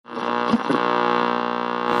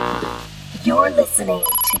You're listening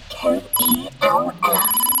to KELF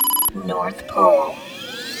North Pole.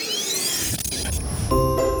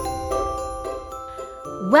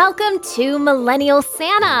 Welcome to Millennial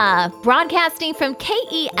Santa, broadcasting from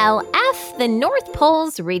KELF, the North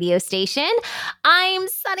Pole's radio station. I'm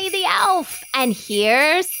Sunny the Elf, and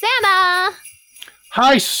here's Santa.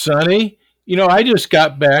 Hi, Sunny. You know, I just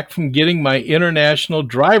got back from getting my international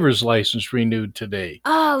driver's license renewed today.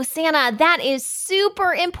 Oh, Santa, that is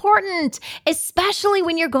super important, especially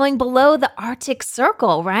when you're going below the Arctic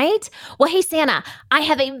Circle, right? Well, hey, Santa, I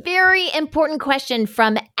have a very important question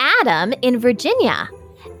from Adam in Virginia.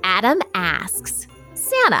 Adam asks,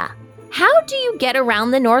 Santa, how do you get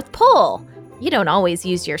around the North Pole? You don't always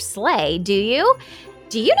use your sleigh, do you?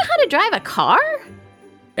 Do you know how to drive a car?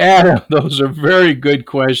 Adam, those are very good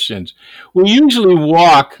questions. We usually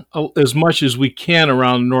walk as much as we can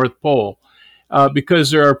around the North Pole because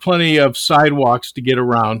there are plenty of sidewalks to get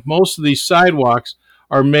around. Most of these sidewalks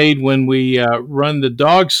are made when we run the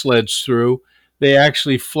dog sleds through. They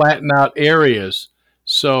actually flatten out areas.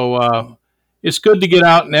 So it's good to get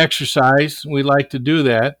out and exercise. We like to do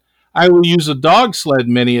that. I will use a dog sled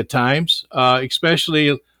many a times,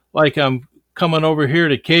 especially like I'm coming over here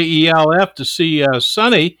to KELF to see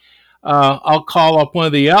Sunny. I'll call up one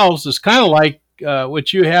of the elves. It's kind of like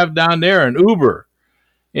what you have down there, an Uber.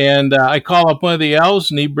 And I call up one of the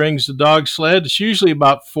elves, and he brings the dog sled. It's usually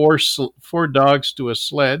about four dogs to a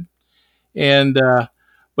sled. And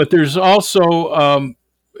but there's also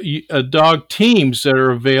dog teams that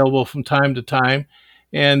are available from time to time.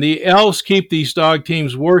 And the elves keep these dog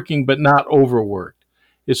teams working, but not overworked.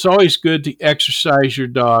 It's always good to exercise your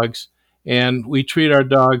dogs. And we treat our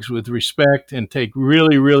dogs with respect and take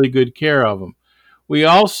really, really good care of them. We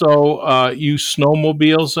also use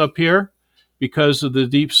snowmobiles up here because of the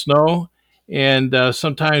deep snow, and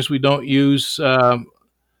sometimes we don't use them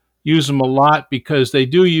a lot because they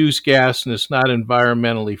do use gas and it's not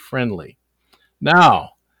environmentally friendly.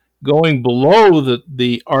 Now, going below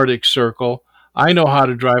the Arctic Circle, I know how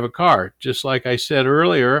to drive a car. Just like I said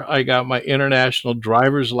earlier, I got my international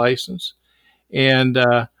driver's license, and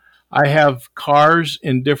I have cars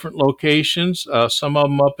in different locations, some of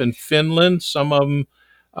them up in Finland, some of them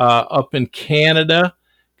up in Canada,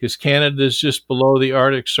 because Canada is just below the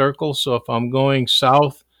Arctic Circle. So if I'm going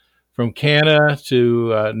south from Canada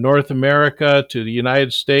to North America, to the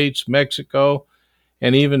United States, Mexico,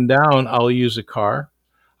 and even down, I'll use a car.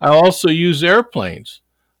 I also use airplanes.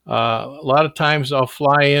 A lot of times I'll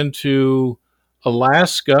fly into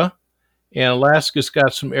Alaska, and Alaska's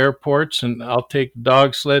got some airports, and I'll take the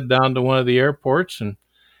dog sled down to one of the airports and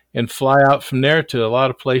fly out from there to a lot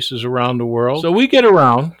of places around the world. So we get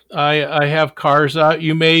around. I have cars out.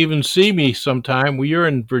 You may even see me sometime. You're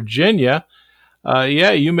in Virginia.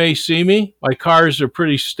 You may see me. My cars are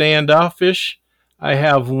pretty standoffish. I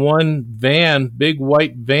have one van, big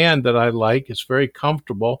white van that I like. It's very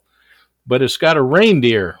comfortable, but it's got a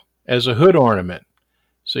reindeer as a hood ornament,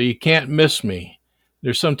 so you can't miss me.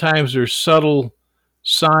 There's subtle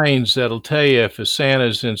signs that'll tell you if a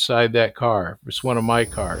Santa's inside that car. It's one of my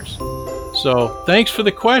cars. So thanks for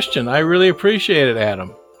the question. I really appreciate it,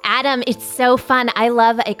 Adam. Adam, it's so fun. I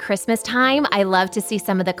love at Christmas time. I love to see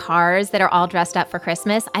some of the cars that are all dressed up for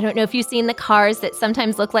Christmas. I don't know if you've seen the cars that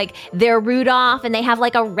sometimes look like they're Rudolph, and they have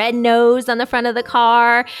like a red nose on the front of the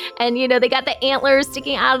car. And, you know, they got the antlers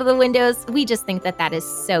sticking out of the windows. We just think that is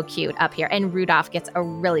so cute up here. And Rudolph gets a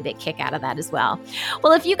really big kick out of that as well.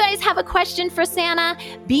 Well, if you guys have a question for Santa,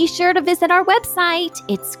 be sure to visit our website.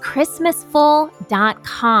 It's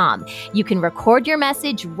christmasful.com. You can record your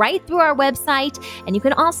message right through our website, and you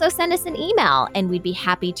can also send us an email, and we'd be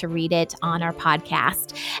happy to read it on our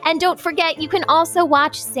podcast. And don't forget, you can also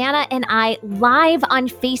watch Santa and I live on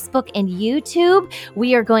Facebook and YouTube.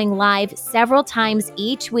 We are going live several times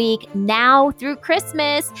each week now through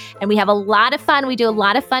Christmas, and we have a lot of fun. We do a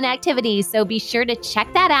lot of fun activities, so be sure to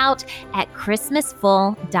check that out at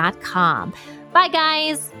christmasful.com. Bye,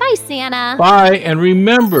 guys. Bye, Santa. Bye, and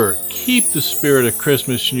remember, keep the spirit of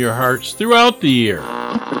Christmas in your hearts throughout the year.